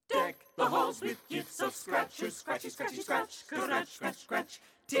halls with gifts of scratchers. Scratchy, scratchy, scratch, scratch, scratch, scratch.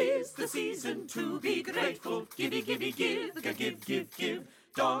 'Tis the season to be grateful. Givey, givey, give, give, give, give.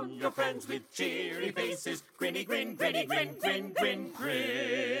 Don your friends with cheery faces. Grinny, grin, grinny, grin, grin, grin,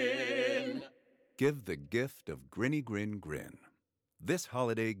 grin. Give the gift of Grinny Grin Grin. This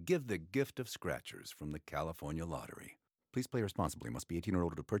holiday, give the gift of scratchers from the California Lottery. Please play responsibly. Must be 18 or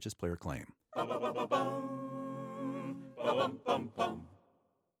older to purchase, play, or claim.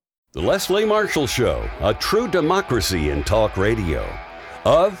 The Leslie Marshall Show, a true democracy in talk radio.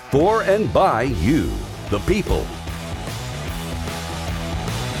 Of, for, and by you, the people.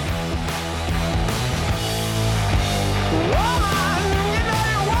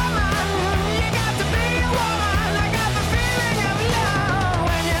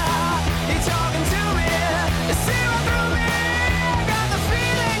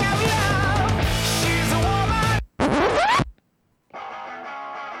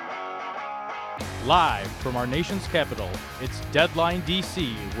 Live from our nation's capital, it's Deadline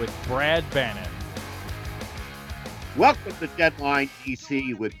DC with Brad Bannon. Welcome to Deadline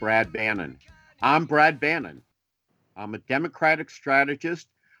DC with Brad Bannon. I'm Brad Bannon. I'm a Democratic strategist,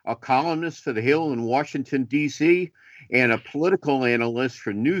 a columnist for The Hill in Washington, D.C., and a political analyst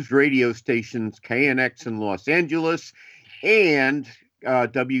for news radio stations KNX in Los Angeles and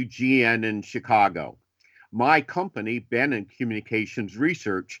WGN in Chicago. My company, Bannon Communications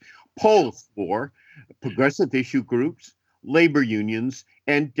Research, polls for progressive issue groups, labor unions,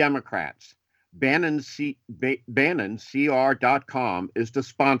 and Democrats. BannonCR.com is the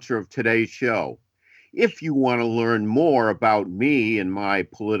sponsor of today's show. If you want to learn more about me and my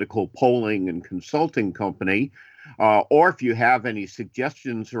political polling and consulting company, or if you have any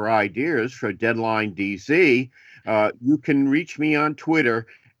suggestions or ideas for Deadline DC, you can reach me on Twitter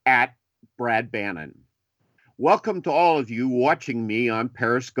at Brad Bannon. Welcome to all of you watching me on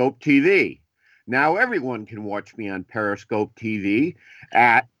Periscope TV. Now everyone can watch me on Periscope TV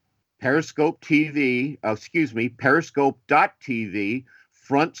at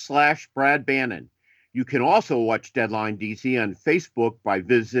periscope.tv/Brad Bannon. You can also watch Deadline DC on Facebook by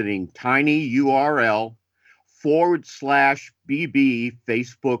visiting tinyurl/BB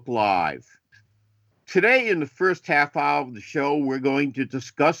Facebook Live. Today, in the first half hour of the show, we're going to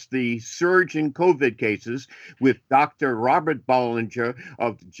discuss the surge in COVID cases with Dr. Robert Bollinger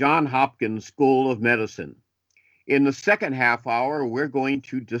of the Johns Hopkins School of Medicine. In the second half hour, we're going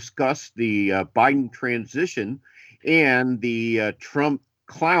to discuss the Biden transition and the Trump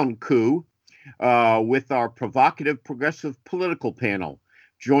clown coup with our provocative progressive political panel.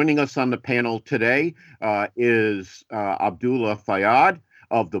 Joining us on the panel today is Abdullah Fayyad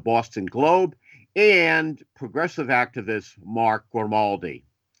of the Boston Globe and progressive activist Mark Grimaldi.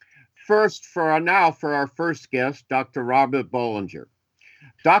 First, for our first guest, Dr. Robert Bollinger.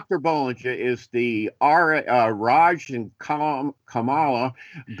 Dr. Bollinger is the Raj and Kamala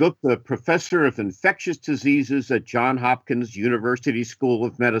Gupta Professor of Infectious Diseases at Johns Hopkins University School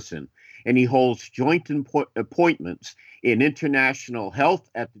of Medicine, and he holds joint appointments in international health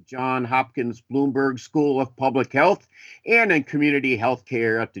at the Johns Hopkins Bloomberg School of Public Health and in community health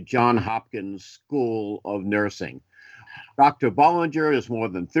care at the Johns Hopkins School of Nursing. Dr. Bollinger has more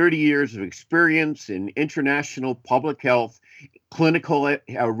than 30 years of experience in international public health, clinical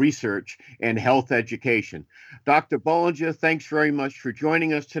research, and health education. Dr. Bollinger, thanks very much for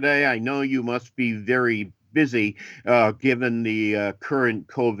joining us today. I know you must be very busy given the current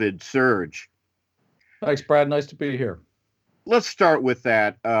COVID surge. Thanks, Brad. Nice to be here. Let's start with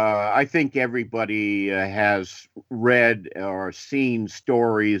that. I think everybody has read or seen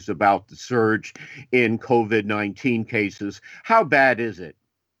stories about the surge in COVID-19 cases. How bad is it?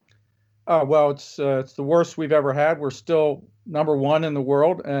 Well, it's the worst we've ever had. We're still number one in the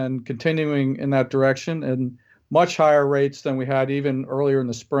world and continuing in that direction, and much higher rates than we had even earlier in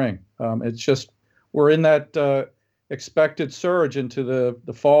the spring. It's just we're in that expected surge into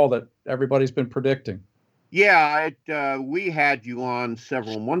the fall that everybody's been predicting. Yeah, we had you on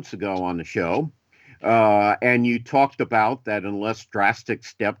several months ago on the show, and you talked about that unless drastic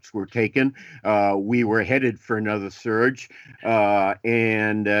steps were taken, we were headed for another surge,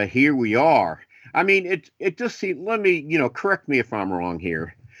 and here we are. I mean, it just seems, let me, correct me if I'm wrong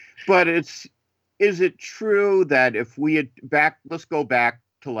here, but is it true that if we had let's go back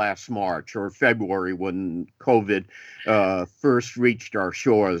to last March or February when COVID first reached our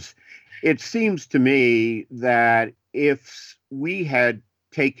shores, it seems to me that if we had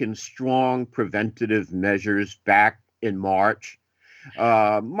taken strong preventative measures back in March,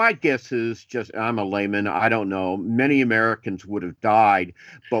 My guess is just, I'm a layman, I don't know. Many Americans would have died,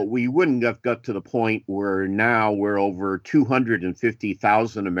 but we wouldn't have got to the point where now we're over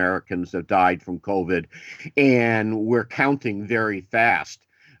 250,000 Americans have died from COVID, and we're counting very fast.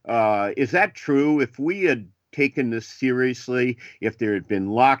 Is that true? If we had taken this seriously, if there had been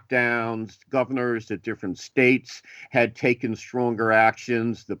lockdowns, governors at different states had taken stronger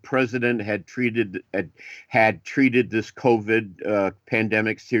actions, the president had treated this COVID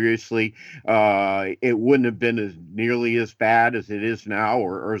pandemic seriously, it wouldn't have been as nearly as bad as it is now,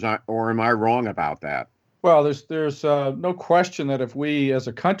 or am I wrong about that? Well, there's no question that if we as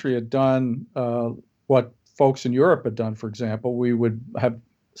a country had done what folks in Europe had done, for example, we would have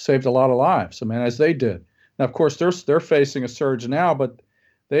saved a lot of lives. I mean, as they did. Now, of course, they're facing a surge now, but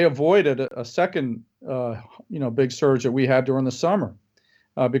they avoided a second, big surge that we had during the summer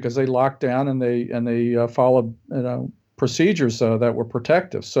because they locked down and they followed procedures that were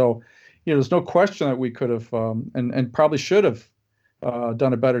protective. So, there's no question that we could have and probably should have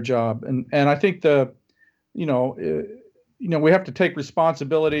done a better job. And I think we have to take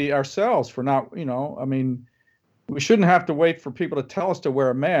responsibility ourselves for not, I mean, we shouldn't have to wait for people to tell us to wear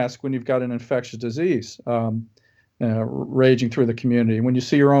a mask when you've got an infectious disease raging through the community. When you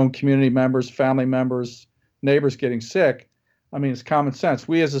see your own community members, family members, neighbors getting sick, I mean, it's common sense.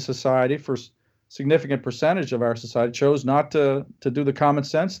 We as a society, for significant percentage of our society, chose not to do the common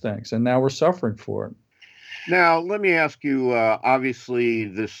sense things, and now we're suffering for it. Now, let me ask you,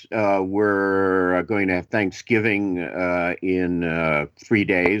 obviously, we're going to have Thanksgiving in 3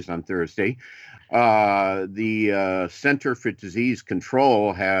 days on Thursday. The Center for Disease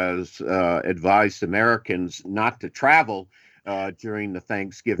Control has advised Americans not to travel during the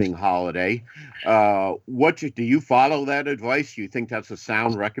Thanksgiving holiday. Do you follow that advice? Do you think that's a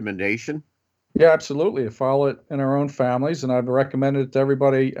sound recommendation? Yeah, absolutely. I follow it in our own families, and I've recommended it to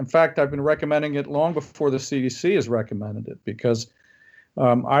everybody. In fact, I've been recommending it long before the CDC has recommended it, because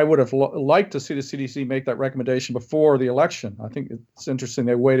I would have liked to see the CDC make that recommendation before the election. I think it's interesting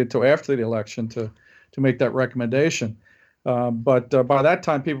they waited till after the election to make that recommendation. But by that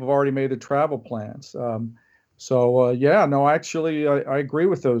time, people have already made their travel plans. I agree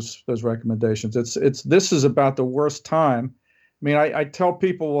with those recommendations. This is about the worst time. I mean, I tell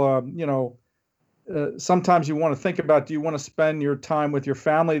people, sometimes you want to think about, do you want to spend your time with your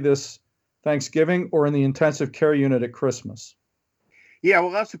family this Thanksgiving or in the intensive care unit at Christmas? Yeah,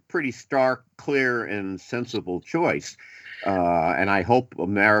 well, that's a pretty stark, clear, and sensible choice. And I hope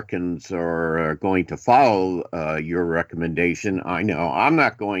Americans are going to follow your recommendation. I know I'm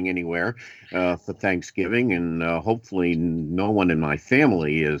not going anywhere for Thanksgiving, and hopefully no one in my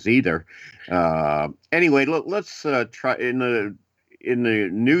family is either. Anyway, let's try in the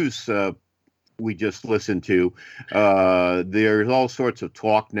news we just listened to. There's all sorts of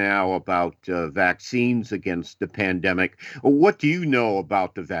talk now about vaccines against the pandemic. What do you know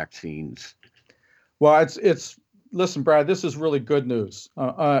about the vaccines? Well, listen, Brad, this is really good news.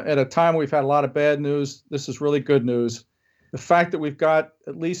 At a time we've had a lot of bad news, this is really good news. The fact that we've got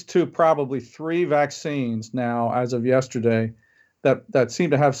at least 2, probably 3 vaccines now as of yesterday that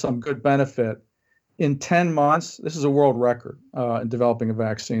seem to have some good benefit. In 10 months, this is a world record in developing a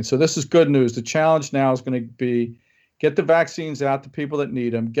vaccine. So this is good news. The challenge now is going to be get the vaccines out to people that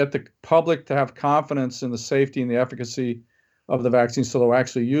need them, get the public to have confidence in the safety and the efficacy of the vaccines so they'll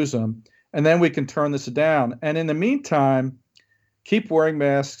actually use them. And then we can turn this down. And in the meantime, keep wearing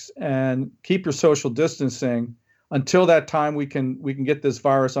masks and keep your social distancing until that time we can get this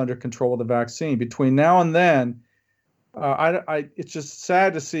virus under control with the vaccine. Between now and then, it's just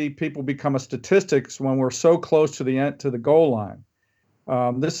sad to see people become a statistics when we're so close to the goal line.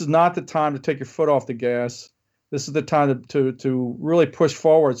 This is not the time to take your foot off the gas. This is the time to really push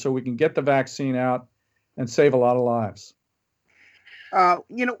forward so we can get the vaccine out and save a lot of lives. What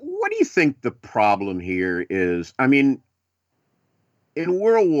do you think the problem here is? I mean, in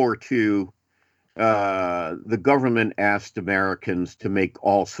World War II, the government asked Americans to make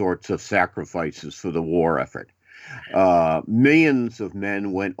all sorts of sacrifices for the war effort. Millions of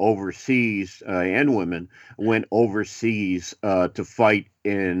men went overseas and women went overseas to fight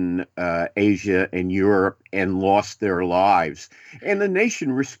in Asia and Europe and lost their lives. And the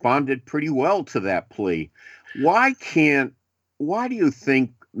nation responded pretty well to that plea. Why do you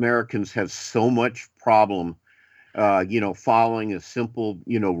think Americans have so much problem, following a simple,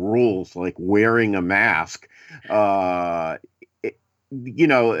 rules like wearing a mask?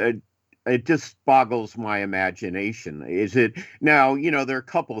 It just boggles my imagination. Is it now, there are a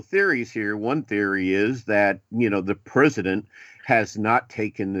couple of theories here. One theory is that, the president has not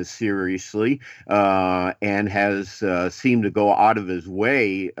taken this seriously and has seemed to go out of his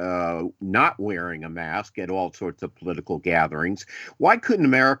way not wearing a mask at all sorts of political gatherings. Why couldn't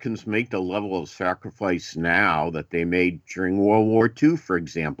Americans make the level of sacrifice now that they made during World War II, for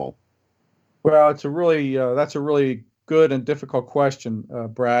example? Well, that's a really good and difficult question,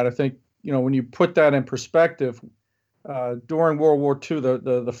 Brad. I think when you put that in perspective, during World War II,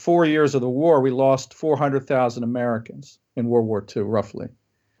 the 4 years of the war, we lost 400,000 Americans in World War II, roughly,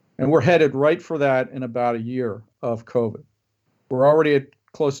 and we're headed right for that in about a year of COVID. We're already at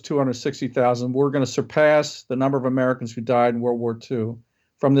close to 260,000. We're going to surpass the number of Americans who died in World War II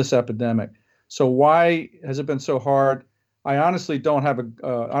from this epidemic. So why has it been so hard? I honestly don't have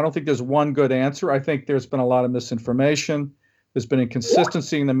I don't think there's one good answer. I think there's been a lot of misinformation. There's been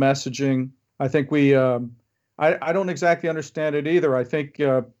inconsistency in the messaging. I think I don't exactly understand it either. I think,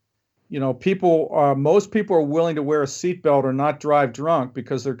 most people are willing to wear a seatbelt or not drive drunk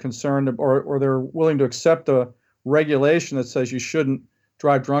because they're concerned or they're willing to accept a regulation that says you shouldn't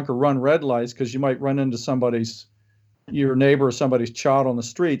drive drunk or run red lights because you might run into your neighbor or somebody's child on the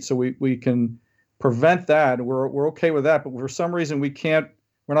street. So we can prevent that. We're okay with that, but for some reason we're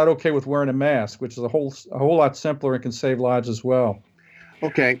not okay with wearing a mask, which is a whole lot simpler and can save lives as well.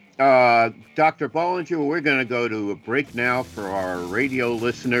 Okay, Dr. Bollinger, we're going to go to a break now for our radio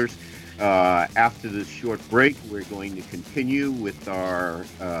listeners. After this short break, we're going to continue with our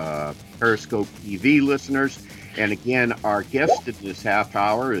Periscope TV listeners. And again, our guest in this half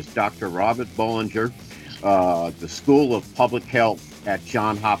hour is Dr. Robert Bollinger, the School of Public Health at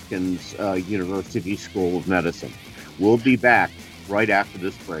Johns Hopkins University School of Medicine. We'll be back right after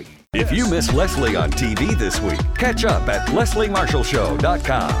this break. If you missed Leslie on TV this week, catch up at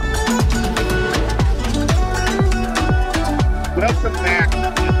lesliemarshallshow.com. Welcome back.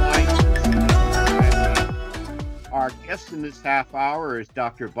 Our guest in this half hour is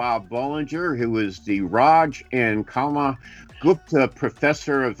Dr. Bob Bollinger, who is the Raj and Kalma Gupta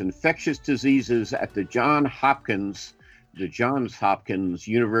Professor of Infectious Diseases at the Johns Hopkins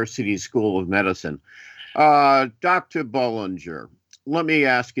University School of Medicine. Dr. Bollinger, let me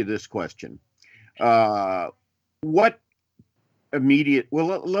ask you this question. Let me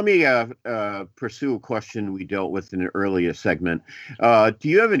pursue a question we dealt with in an earlier segment. Do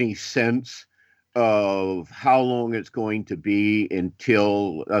you have any sense of how long it's going to be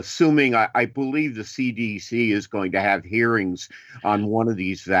until, assuming I believe the CDC is going to have hearings on one of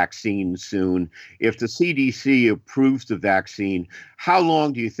these vaccines soon. If the CDC approves the vaccine, how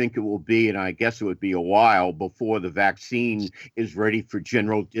long do you think it will be? And I guess it would be a while before the vaccine is ready for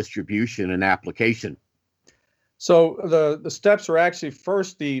general distribution and application. So the steps are actually,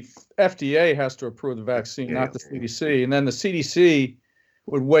 first the FDA has to approve the vaccine, not the CDC, and then the CDC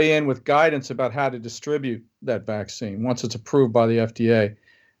would weigh in with guidance about how to distribute that vaccine once it's approved by the FDA.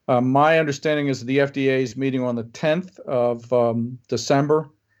 My understanding is the FDA is meeting on the 10th of December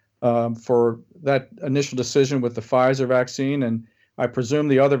for that initial decision with the Pfizer vaccine, and I presume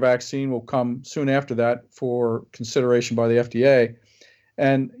the other vaccine will come soon after that for consideration by the FDA.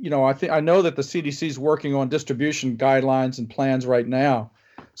 And I know that the CDC is working on distribution guidelines and plans right now.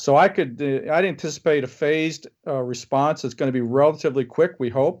 So I'd anticipate a phased response. It's going to be relatively quick, we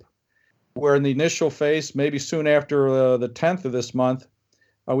hope. Where in the initial phase, maybe soon after the 10th of this month,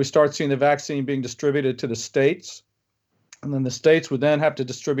 we start seeing the vaccine being distributed to the states. And then the states would then have to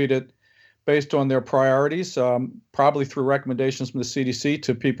distribute it based on their priorities, probably through recommendations from the CDC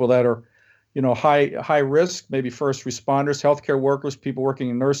to people that are, high risk, maybe first responders, healthcare workers, people working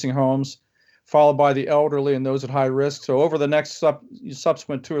in nursing homes, followed by the elderly and those at high risk. So over the next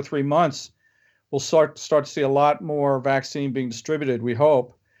subsequent 2 or 3 months, we'll start to see a lot more vaccine being distributed, we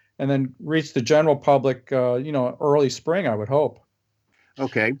hope, and then reach the general public, early spring, I would hope.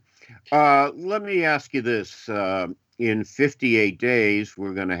 Okay. Let me ask you this. In 58 days,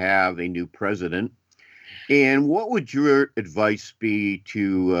 we're going to have a new president. And what would your advice be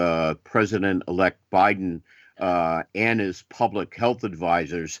to President-elect Biden and his public health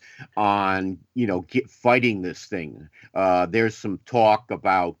advisors on, fighting this thing? There's some talk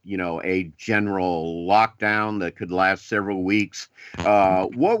about, a general lockdown that could last several weeks.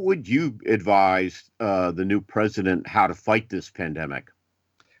 What would you advise the new president how to fight this pandemic?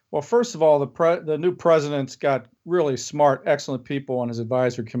 Well, first of all, the new president's got really smart, excellent people on his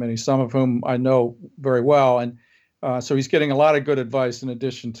advisory committee, some of whom I know very well. And so he's getting a lot of good advice in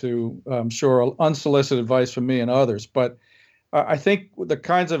addition to, I'm sure, unsolicited advice from me and others. But I think the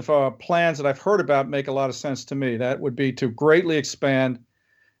kinds of plans that I've heard about make a lot of sense to me. That would be to greatly expand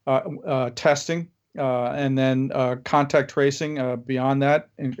testing and then contact tracing beyond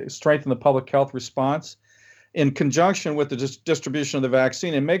that and strengthen the public health response. in conjunction with the distribution of the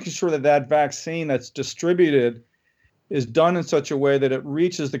vaccine and making sure that that vaccine that's distributed is done in such a way that it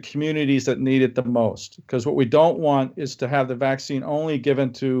reaches the communities that need it the most. Because what we don't want is to have the vaccine only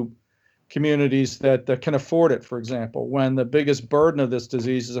given to communities that can afford it, for example, when the biggest burden of this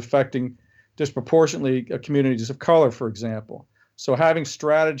disease is affecting disproportionately communities of color, for example. So having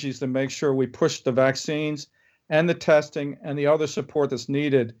strategies to make sure we push the vaccines and the testing and the other support that's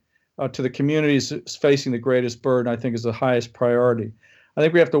needed to the communities facing the greatest burden, I think, is the highest priority. I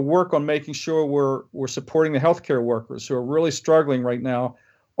think we have to work on making sure we're supporting the healthcare workers who are really struggling right now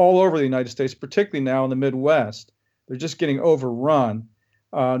all over the United States, particularly now in the Midwest. They're just getting overrun.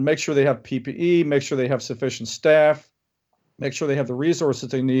 Make sure they have PPE, make sure they have sufficient staff, make sure they have the resources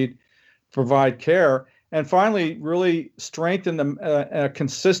they need to provide care. And finally, really strengthen a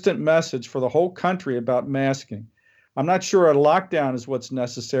consistent message for the whole country about masking. I'm not sure a lockdown is what's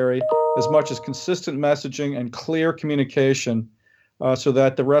necessary as much as consistent messaging and clear communication, so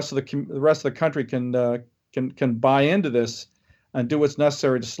that the rest of the country can buy into this and do what's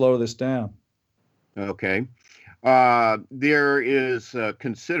necessary to slow this down. Okay. There is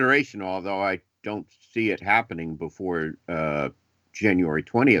consideration, although I don't see it happening before January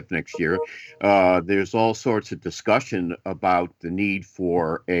 20th next year. There's all sorts of discussion about the need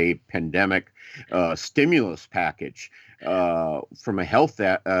for a pandemic stimulus package. From a health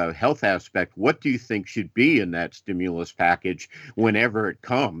aspect, what do you think should be in that stimulus package whenever it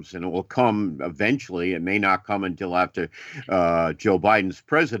comes? And it will come eventually. It may not come until after Joe Biden's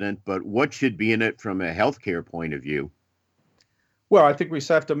president, but what should be in it from a healthcare point of view? Well, I think we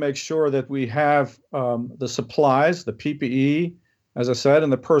have to make sure that we have the supplies, the PPE, as I said,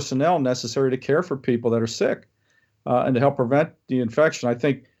 and the personnel necessary to care for people that are sick and to help prevent the infection. I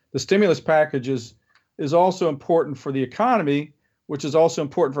think the stimulus package is also important for the economy, which is also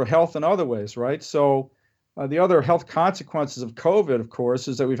important for health in other ways, right? So the other health consequences of COVID, of course,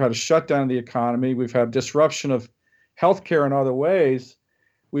 is that we've had a shutdown of the economy. We've had disruption of healthcare in other ways.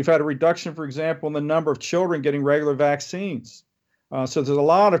 We've had a reduction, for example, in the number of children getting regular vaccines. So there's a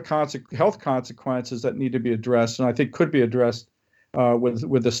lot of health consequences that need to be addressed, and I think could be addressed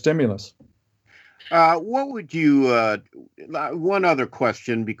with the stimulus. What would you, one other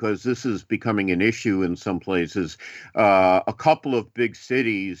question, because this is becoming an issue in some places. A couple of big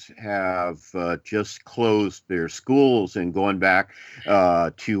cities have just closed their schools and gone back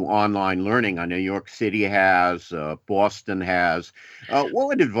to online learning. I know New York City has, Boston has.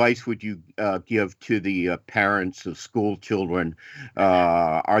 What advice would you give to the parents of school children?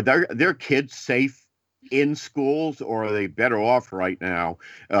 Are their kids safe in schools, or are they better off right now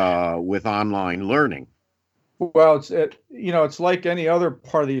with online learning? Well, it's like any other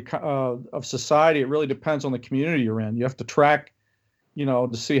part of society. It really depends on the community you're in. You have to track, to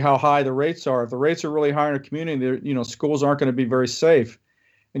see how high the rates are. If the rates are really high in a community, schools aren't going to be very safe,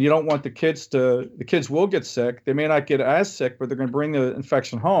 and you don't want the kids will get sick. They may not get as sick, but they're going to bring the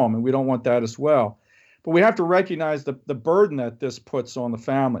infection home, and we don't want that as well. But we have to recognize the burden that this puts on the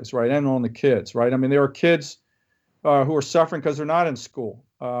families, right, and on the kids, right? I mean, there are kids who are suffering because they're not in school.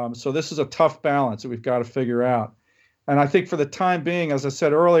 So this is a tough balance that we've got to figure out. And I think for the time being, as I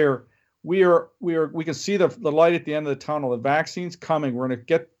said earlier, we can see the light at the end of the tunnel. The vaccine's coming. We're going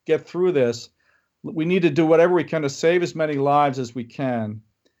to get through this. We need to do whatever we can to save as many lives as we can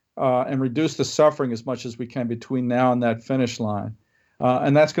and reduce the suffering as much as we can between now and that finish line.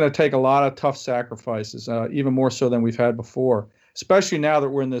 And that's going to take a lot of tough sacrifices, even more so than we've had before, especially now that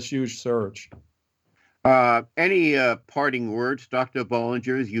we're in this huge surge. Any parting words, Dr.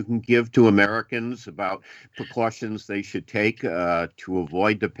 Bollinger, you can give to Americans about precautions they should take to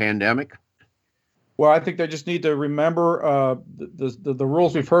avoid the pandemic? Well, I think they just need to remember the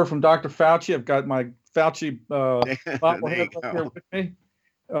rules we've heard from Dr. Fauci. I've got my Fauci bobblehead up here with me.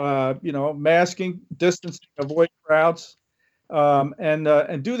 Masking, distancing, avoid crowds.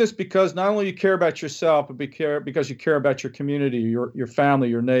 And do this because not only you care about yourself, but because you care about your community, your family,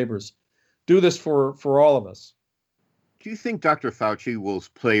 your neighbors. Do this for all of us. Do you think Dr. Fauci will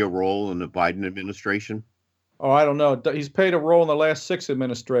play a role in the Biden administration? Oh, I don't know. He's played a role in the last 6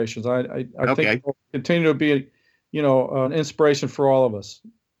 administrations. I think he'll continue to be, an inspiration for all of us.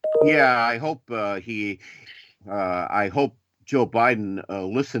 Yeah, I hope I hope Joe Biden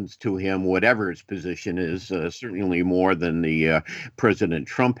listens to him, whatever his position is, certainly more than the President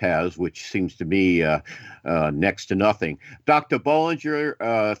Trump has, which seems to be next to nothing. Dr.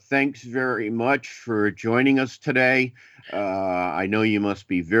 Bollinger, thanks very much for joining us today. I know you must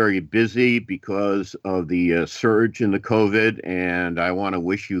be very busy because of the surge in the COVID, and I want to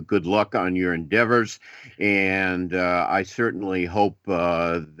wish you good luck on your endeavors. And I certainly hope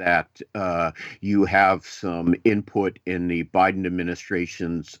that you have some input in the Biden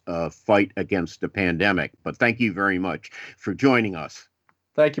administration's fight against the pandemic. But thank you very much for joining us.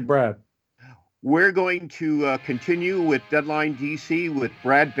 Thank you, Brad. We're going to continue with Deadline DC with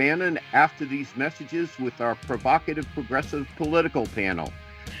Brad Bannon after these messages with our provocative progressive political panel.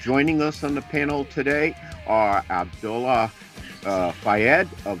 Joining us on the panel today are Abdullah Fayed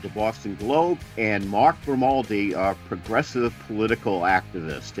of the Boston Globe and Mark Grimaldi, our progressive political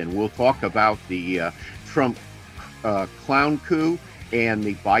activist. And we'll talk about the Trump clown coup and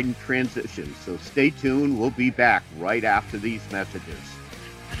the Biden transition. So stay tuned. We'll be back right after these messages.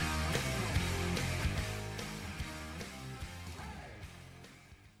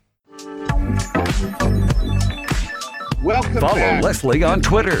 Welcome Follow back. Leslie on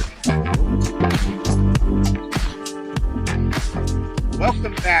Twitter.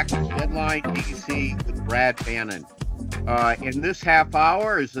 Welcome back to Deadline DC with Brad Bannon. In this half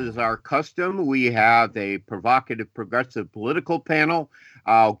hour, as is our custom, we have a provocative progressive political panel.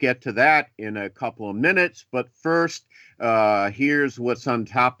 I'll get to that in a couple of minutes, but first, here's what's on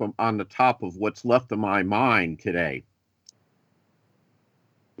the top of what's left of my mind today.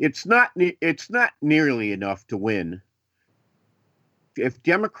 It's not nearly enough to win. If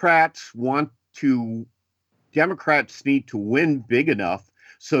Democrats need to win big enough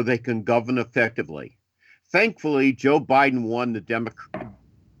so they can govern effectively. Thankfully, Joe Biden won,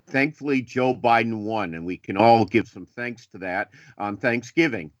 and we can all give some thanks to that on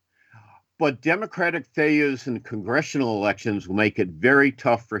Thanksgiving. But Democratic failures in congressional elections will make it very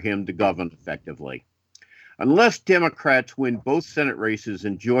tough for him to govern effectively. Unless Democrats win both Senate races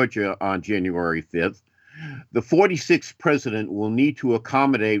in Georgia on January 5th, the 46th president will need to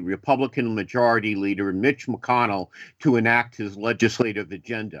accommodate Republican Majority Leader Mitch McConnell to enact his legislative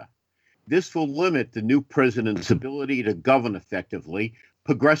agenda. This will limit the new president's ability to govern effectively,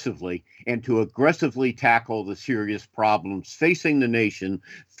 progressively, and to aggressively tackle the serious problems facing the nation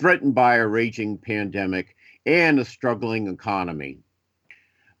threatened by a raging pandemic and a struggling economy.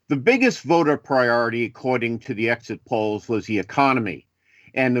 The biggest voter priority, according to the exit polls, was the economy.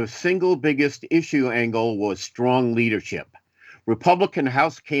 And the single biggest issue angle was strong leadership. Republican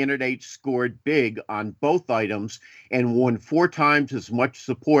House candidates scored big on both items and won 4 times as much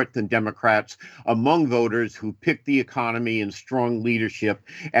support than Democrats among voters who picked the economy and strong leadership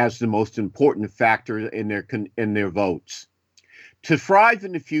as the most important factor in their votes. To thrive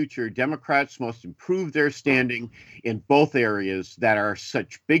in the future, Democrats must improve their standing in both areas that are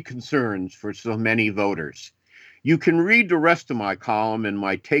such big concerns for so many voters. You can read the rest of my column and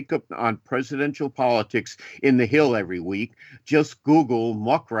my take-up on presidential politics in The Hill every week. Just Google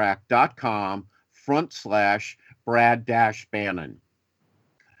muckrack.com/Brad-Bannon.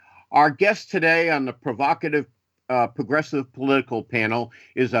 Our guest today on the provocative progressive political panel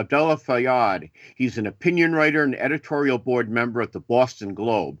is Abdullah Fayed. He's an opinion writer and editorial board member at the Boston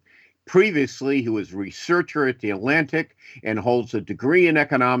Globe. Previously, he was a researcher at The Atlantic and holds a degree in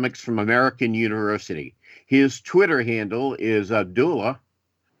economics from American University. His Twitter handle is Abdullah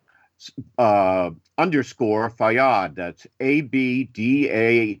 _Fayed. That's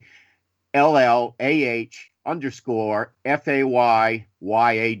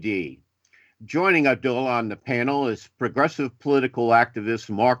ABDALLAH_FAYYAD. Joining Abdullah on the panel is progressive political activist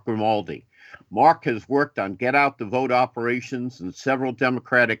Mark Grimaldi. Mark has worked on get out the vote operations in several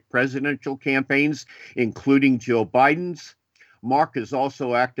Democratic presidential campaigns, including Joe Biden's. Mark is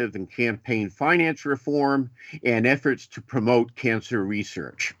also active in campaign finance reform and efforts to promote cancer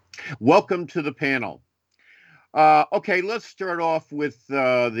research. Welcome to the panel. Okay, let's start off with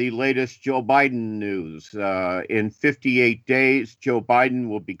the latest Joe Biden news. In 58 days, Joe Biden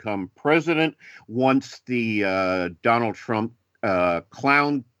will become president once the Donald Trump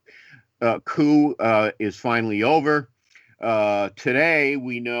clown coup is finally over. Today,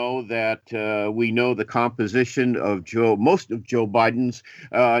 we know the composition of most of Joe Biden's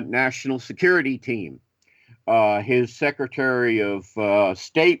national security team. His Secretary of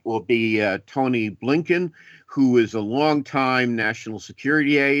State will be Tony Blinken, who is a longtime national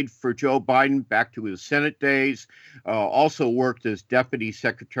security aide for Joe Biden back to his Senate days. Also worked as Deputy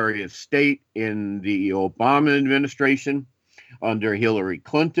Secretary of State in the Obama administration under Hillary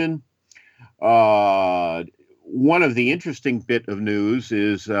Clinton. One of the interesting bit of news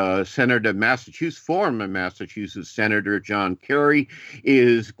is former Massachusetts Senator John Kerry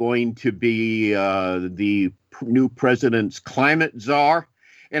is going to be the new president's climate czar.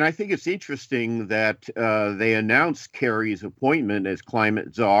 And I think it's interesting that they announced Kerry's appointment as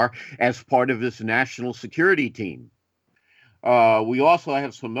climate czar as part of this national security team. We also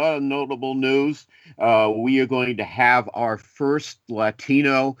have some other notable news. We are going to have our first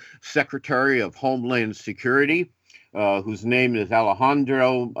Latino Secretary of Homeland Security, whose name is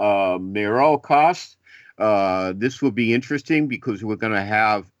Alejandro Mayorkas. This will be interesting because we're going to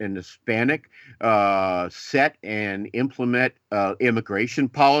have an Hispanic set and implement immigration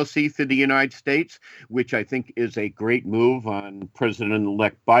policy for the United States, which I think is a great move on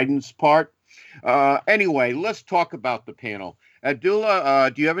President-elect Biden's part. Anyway, let's talk about the panel.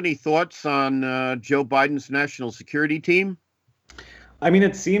 Abdullah, do you have any thoughts on Joe Biden's national security team? I mean,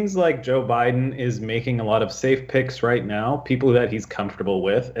 it seems like Joe Biden is making a lot of safe picks right now, people that he's comfortable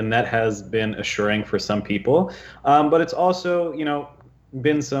with, and that has been assuring for some people. But it's also,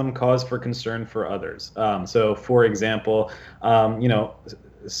 been some cause for concern for others. So, for example,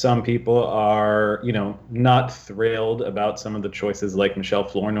 some people are, not thrilled about some of the choices like Michelle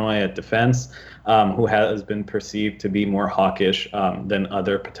Flournoy at defense, who has been perceived to be more hawkish than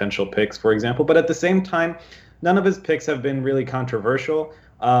other potential picks, for example. But at the same time, none of his picks have been really controversial.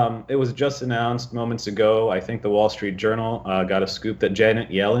 It was just announced moments ago. I think the Wall Street Journal got a scoop that Janet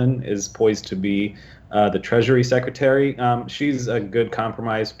Yellen is poised to be the Treasury Secretary. She's a good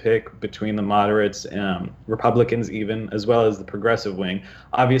compromise pick between the moderates, Republicans even, as well as the progressive wing.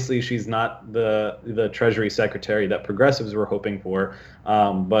 Obviously, she's not the Treasury Secretary that progressives were hoping for,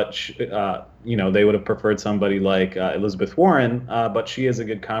 but they would have preferred somebody like Elizabeth Warren, but she is a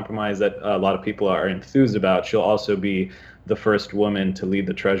good compromise that a lot of people are enthused about. She'll also be the first woman to lead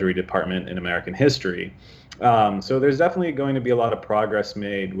the Treasury Department in American history. So there's definitely going to be a lot of progress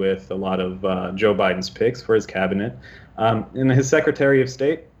made with a lot of Joe Biden's picks for his cabinet. And his Secretary of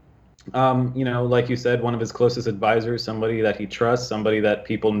State, like you said, one of his closest advisors, somebody that he trusts, somebody that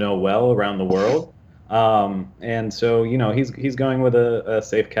people know well around the world. And so, he's going with a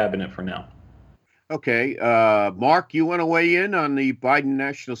safe cabinet for now. Okay. Mark, you want to weigh in on the Biden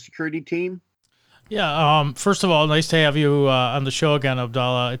national security team? Yeah. First of all, nice to have you on the show again,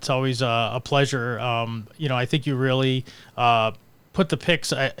 Abdallah. It's always a pleasure. I think you really put the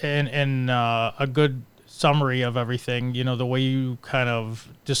picks in a good summary of everything. The way you kind of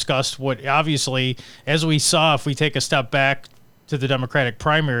discussed what, obviously, as we saw, if we take a step back to the Democratic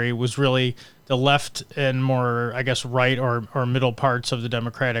primary, was really the left and more, I guess, right or middle parts of the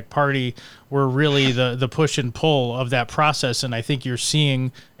Democratic Party were really the push and pull of that process. And I think you're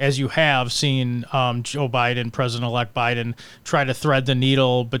seeing, as you have seen Joe Biden, President-elect Biden, try to thread the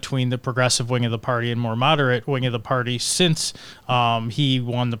needle between the progressive wing of the party and more moderate wing of the party since he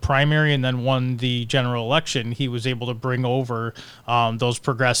won the primary and then won the general election. He was able to bring over those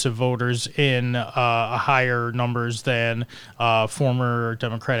progressive voters in higher numbers than former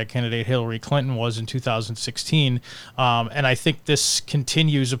Democratic candidate Hillary Clinton was in 2016. And I think this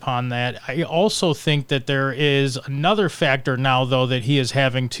continues upon that. I also think that there is another factor now, though, that he is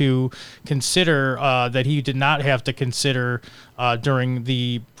having to consider that he did not have to consider during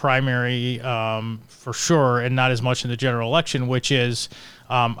the primary for sure, and not as much in the general election, which is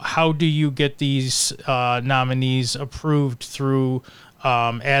how do you get these nominees approved through,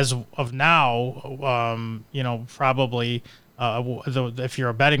 as of now, probably if you're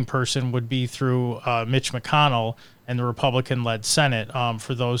a betting person, would be through Mitch McConnell and the Republican-led Senate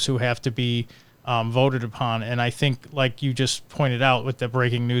for those who have to be voted upon. And I think, like you just pointed out with the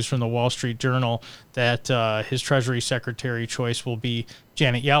breaking news from the Wall Street Journal, that his Treasury Secretary choice will be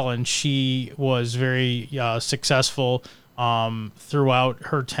Janet Yellen. She was very successful throughout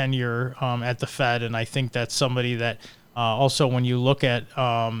her tenure at the Fed, and I think that's somebody that also, when you look at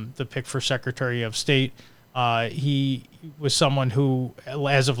the pick for Secretary of State, he was someone who,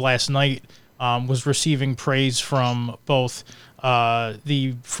 as of last night, was receiving praise from both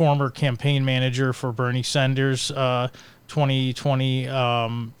the former campaign manager for Bernie Sanders' 2020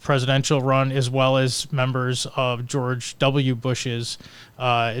 presidential run, as well as members of George W. Bush's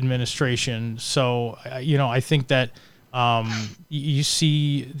administration. So, I think that you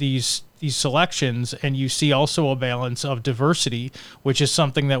see these selections, and you see also a balance of diversity, which is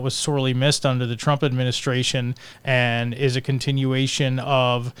something that was sorely missed under the Trump administration and is a continuation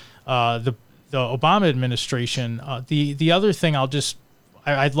of the Obama administration. The other thing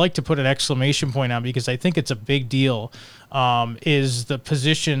I'd like to put an exclamation point on, because I think it's a big deal, is the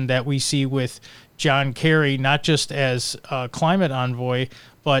position that we see with John Kerry, not just as climate envoy,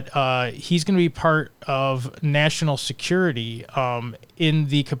 but he's going to be part of national security in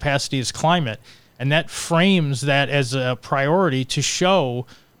the capacity as climate. And that frames that as a priority to show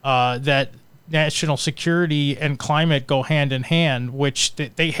that national security and climate go hand in hand, which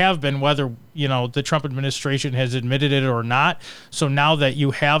they have been, whether the Trump administration has admitted it or not. So now that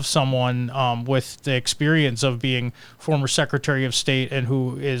you have someone with the experience of being former Secretary of State and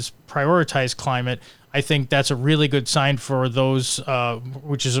who is prioritized climate, I think that's a really good sign for those,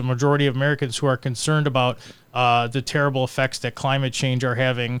 which is a majority of Americans who are concerned about the terrible effects that climate change are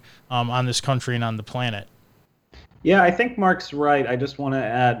having on this country and on the planet. Yeah, I think Mark's right. I just want to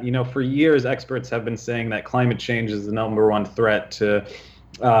add, for years, experts have been saying that climate change is the number one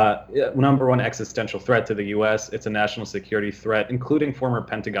existential threat to the U.S. It's a national security threat, including former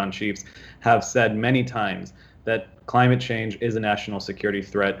Pentagon chiefs have said many times that climate change is a national security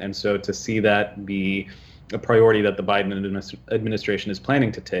threat. And so to see that be a priority that the Biden administration is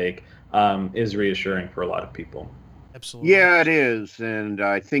planning to take is reassuring for a lot of people. Absolutely. Yeah, it is. And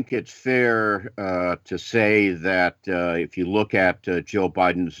I think it's fair to say that if you look at Joe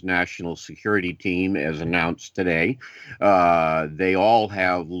Biden's national security team as announced today, they all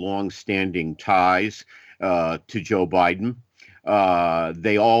have longstanding ties to Joe Biden.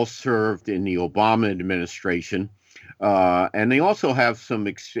 They all served in the Obama administration. And they also have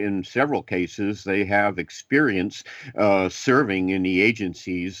in several cases, they have experience serving in the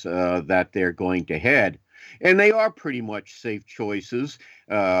agencies that they're going to head. And they are pretty much safe choices.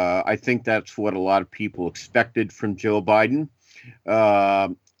 I think that's what a lot of people expected from Joe Biden.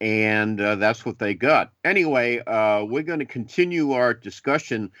 And that's what they got. Anyway, we're going to continue our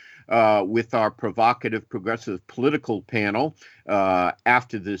discussion with our provocative progressive political panel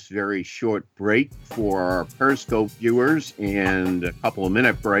after this very short break for our Periscope viewers and a couple of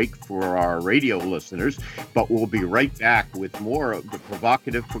minute break for our radio listeners. But we'll be right back with more of the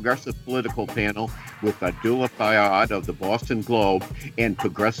provocative progressive political panel with Abdullah Fayyad of the Boston Globe and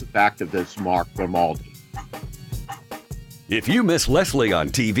progressive activist Mark Grimaldi. If you miss Leslie on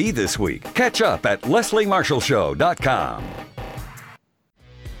TV this week, catch up at lesliemarshallshow.com.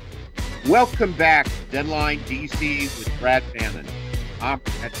 Welcome back to Deadline DC with Brad Bannon. I'm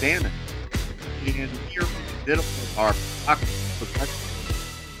Brad Bannon. And here in the middle of our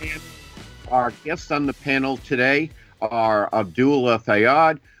and our guests on the panel today are Abdullah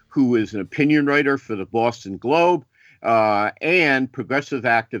Fayyad, who is an opinion writer for the Boston Globe, and progressive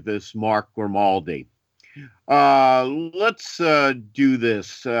activist Mark Grimaldi. Let's do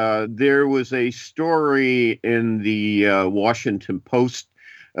this. There was a story in the Washington Post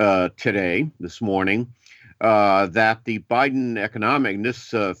this morning, that the Biden economic, this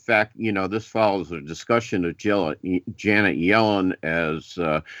follows a discussion of Janet Yellen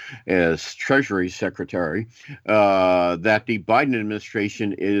as Treasury Secretary, that the Biden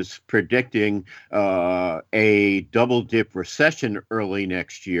administration is predicting a double dip recession early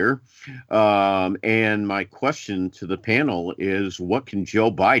next year. And my question to the panel is, what can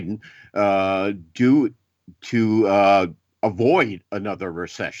Joe Biden do to avoid another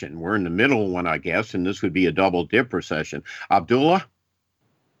recession? We're in the middle of one, I guess, and this would be a double dip recession. Abdullah?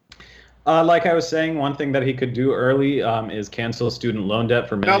 Like I was saying, one thing that he could do early is cancel student loan debt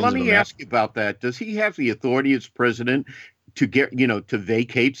for millions of Americans. Now, let me ask you about that. Does he have the authority as president to to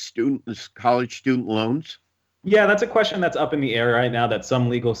vacate college student loans? Yeah, that's a question that's up in the air right now that some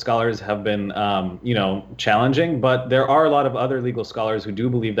legal scholars have been, challenging. But there are a lot of other legal scholars who do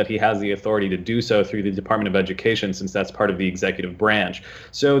believe that he has the authority to do so through the Department of Education, since that's part of the executive branch.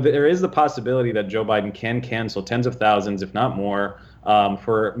 So there is the possibility that Joe Biden can cancel tens of thousands, if not more,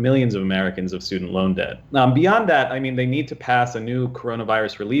 for millions of Americans of student loan debt. Beyond that, they need to pass a new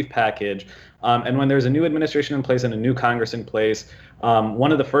coronavirus relief package. And when there's a new administration in place and a new Congress in place,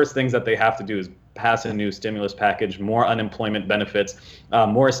 one of the first things that they have to do is pass a new stimulus package, more unemployment benefits,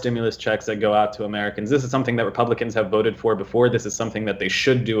 more stimulus checks that go out to Americans. This is something that Republicans have voted for before. This is something that they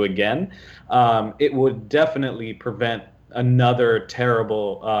should do again. It would definitely prevent another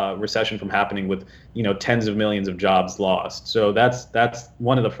terrible recession from happening with, tens of millions of jobs lost. So that's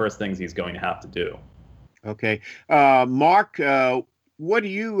one of the first things he's going to have to do. Okay. Mark, what do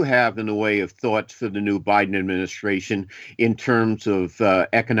you have in the way of thoughts for the new Biden administration in terms of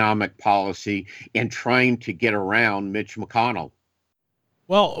economic policy and trying to get around Mitch McConnell?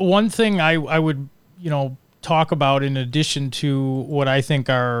 Well, one thing I would, talk about in addition to what I think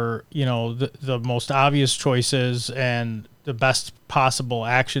are, the most obvious choices and the best possible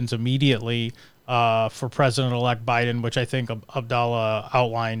actions immediately for President-elect Biden, which I think Abdallah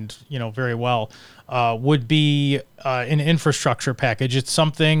outlined, very well, would be an infrastructure package. It's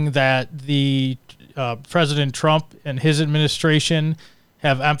something that the President Trump and his administration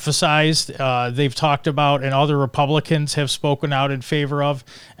have emphasized, they've talked about, and other Republicans have spoken out in favor of.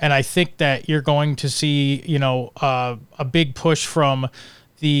 And I think that you're going to see, a big push from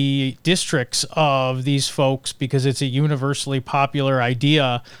the districts of these folks because it's a universally popular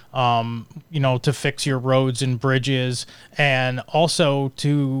idea, to fix your roads and bridges, and also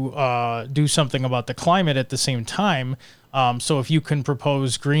to do something about the climate at the same time. So if you can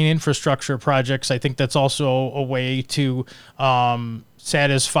propose green infrastructure projects, I think that's also a way to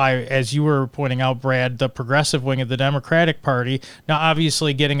satisfy, as you were pointing out, Brad, the progressive wing of the Democratic Party. Now,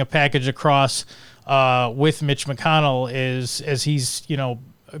 obviously, getting a package across with Mitch McConnell is, as he's,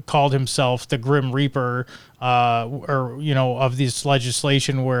 called himself the Grim Reaper, of this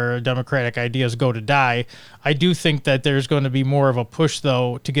legislation where Democratic ideas go to die. I do think that there's going to be more of a push,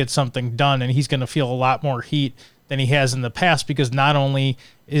 though, to get something done, and he's going to feel a lot more heat than he has in the past, because not only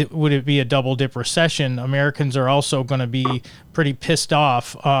would it be a double dip recession, Americans are also going to be pretty pissed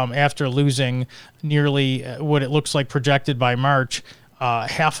off after losing nearly what it looks like projected by March,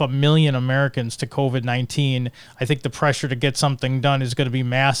 500,000 Americans to COVID-19. I think the pressure to get something done is going to be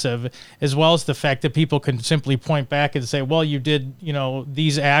massive, as well as the fact that people can simply point back and say, well, you did,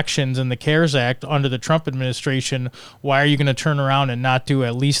 these actions in the CARES Act under the Trump administration. Why are you going to turn around and not do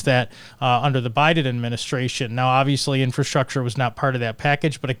at least that under the Biden administration? Now, obviously, infrastructure was not part of that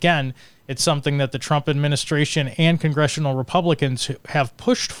package, but again, it's something that the Trump administration and congressional Republicans have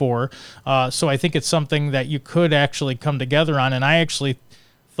pushed for. So I think it's something that you could actually come together on. And I actually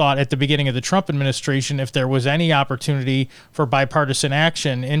thought at the beginning of the Trump administration, if there was any opportunity for bipartisan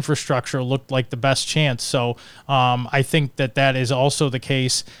action, infrastructure looked like the best chance. So I think that is also the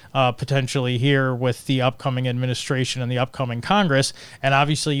case potentially here with the upcoming administration and the upcoming Congress. And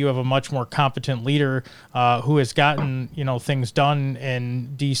obviously you have a much more competent leader who has gotten things done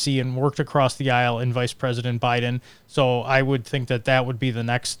in D.C. and worked across the aisle in Vice President Biden. So I would think that would be the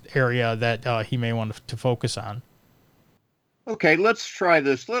next area that he may want to focus on. Okay, let's try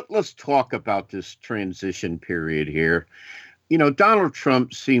this. Let's talk about this transition period here. Donald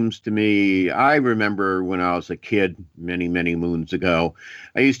Trump seems to me, I remember when I was a kid many, many moons ago,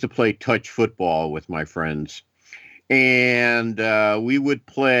 I used to play touch football with my friends. And we would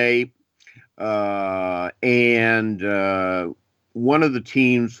play, and one of the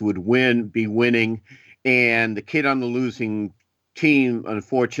teams would be winning, and the kid on the losing team,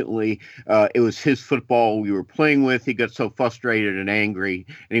 unfortunately, it was his football we were playing with. He got so frustrated and angry,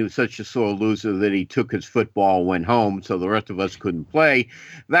 and he was such a sore loser that he took his football and went home, so the rest of us couldn't play.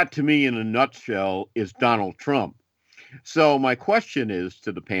 That, to me, in a nutshell, is Donald Trump. So my question is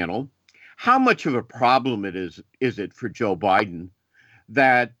to the panel, how much of a problem is it for Joe Biden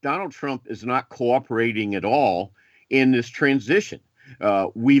that Donald Trump is not cooperating at all in this transition?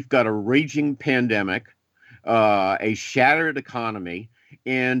 We've got a raging pandemic, a shattered economy,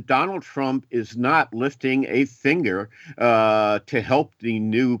 and Donald Trump is not lifting a finger to help the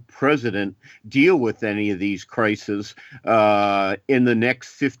new president deal with any of these crises in the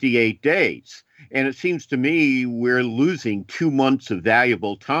next 58 days. And it seems to me we're losing 2 months of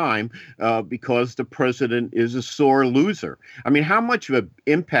valuable time because the president is a sore loser. I mean, how much of an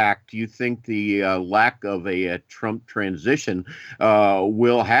impact do you think the lack of a Trump transition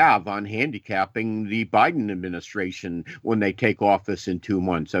will have on handicapping the Biden administration when they take office in 2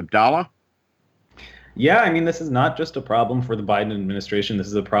 months? Abdallah? Yeah, I mean, this is not just a problem for the Biden administration. This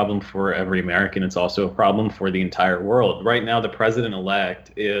is a problem for every American. It's also a problem for the entire world. Right now, the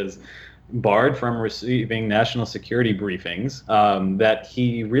president-elect is barred from receiving national security briefings that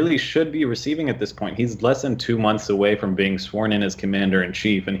he really should be receiving at this point. He's less than 2 months away from being sworn in as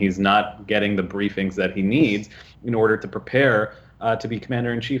commander-in-chief, and he's not getting the briefings that he needs in order to prepare to be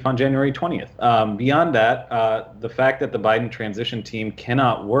commander-in-chief on January 20th. Beyond that, the fact that the Biden transition team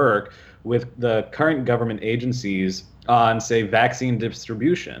cannot work with the current government agencies on, say, vaccine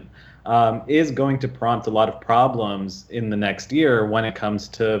distribution is going to prompt a lot of problems in the next year when it comes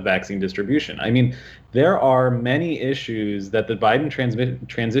to vaccine distribution. I mean, there are many issues that the Biden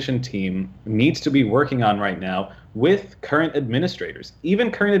transition team needs to be working on right now with current administrators.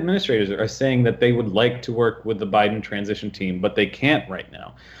 Even current administrators are saying that they would like to work with the Biden transition team, but they can't right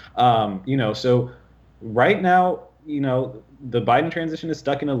now. So right now, the Biden transition is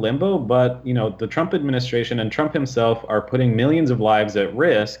stuck in a limbo, but, the Trump administration and Trump himself are putting millions of lives at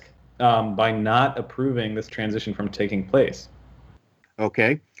risk by not approving this transition from taking place.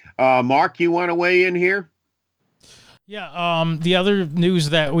 Okay. Mark, you want to weigh in here? Yeah, the other news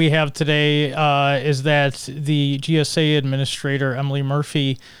that we have today is that the GSA administrator, Emily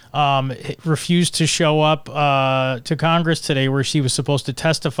Murphy, refused to show up to Congress today where she was supposed to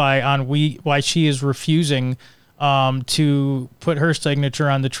testify on why she is refusing to put her signature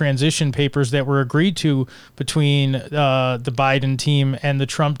on the transition papers that were agreed to between the Biden team and the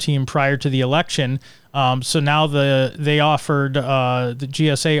Trump team prior to the election. So now the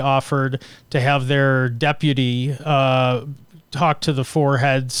GSA offered to have their deputy talk to the four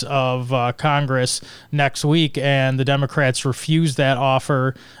heads of Congress next week, and the Democrats refused that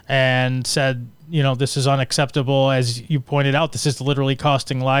offer and said, this is unacceptable. As you pointed out, this is literally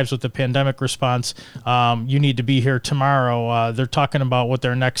costing lives with the pandemic response. You need to be here tomorrow. They're talking about what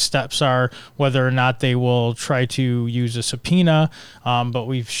their next steps are, whether or not they will try to use a subpoena. But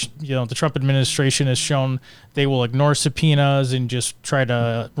the Trump administration has shown they will ignore subpoenas and just try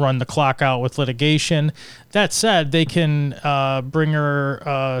to run the clock out with litigation. That said, they can bring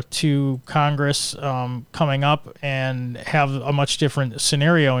her to Congress coming up and have a much different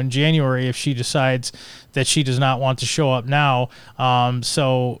scenario in January if she decides that she does not want to show up now.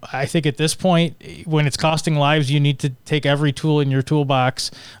 So I think at this point, when it's costing lives, you need to take every tool in your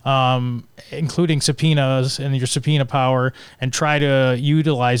toolbox, including subpoenas and your subpoena power, and try to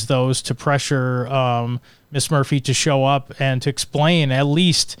utilize those to pressure Ms. Murphy to show up and to at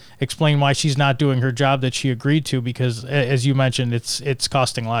least explain why she's not doing her job that she agreed to, because as you mentioned, it's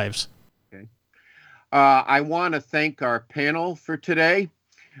costing lives. Okay. I want to thank our panel for today.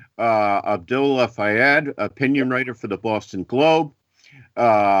 Abdullah Fayed, opinion writer for the Boston Globe,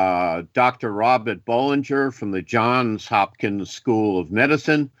 Dr. Robert Bollinger from the Johns Hopkins School of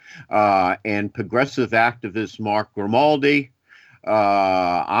Medicine, and progressive activist Mark Grimaldi.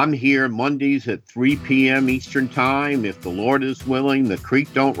 I'm here Mondays at 3 p.m. Eastern Time. If the Lord is willing, the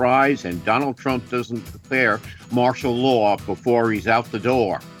creek don't rise, and Donald Trump doesn't declare martial law before he's out the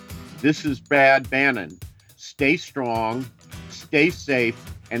door. This is Brad Bannon. Stay strong, stay safe,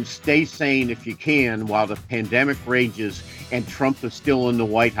 and stay sane if you can while the pandemic rages and Trump is still in the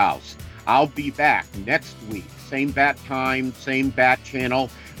White House. I'll be back next week. Same bat time, same bat channel.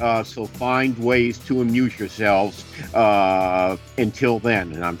 So find ways to amuse yourselves until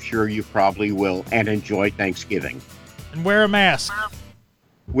then. And I'm sure you probably will. And enjoy Thanksgiving. And wear a mask.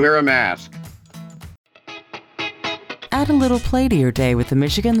 Wear a mask. Add a little play to your day with the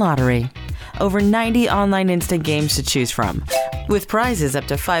Michigan Lottery. Over 90 online instant games to choose from, with prizes up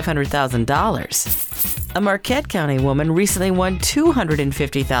to $500,000. A Marquette County woman recently won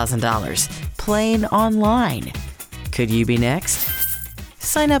 $250,000 playing online. Could you be next?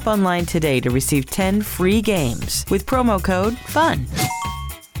 Sign up online today to receive 10 free games with promo code FUN.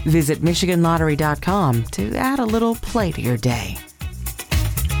 Visit MichiganLottery.com to add a little play to your day.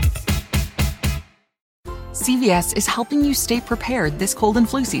 CVS is helping you stay prepared this cold and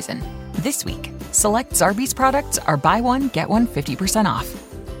flu season. This week, select Zarbee's products are buy one, get one 50% off.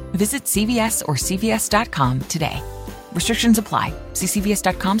 Visit CVS or CVS.com today. Restrictions apply. See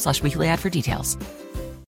CVS.com/weekly ad for details.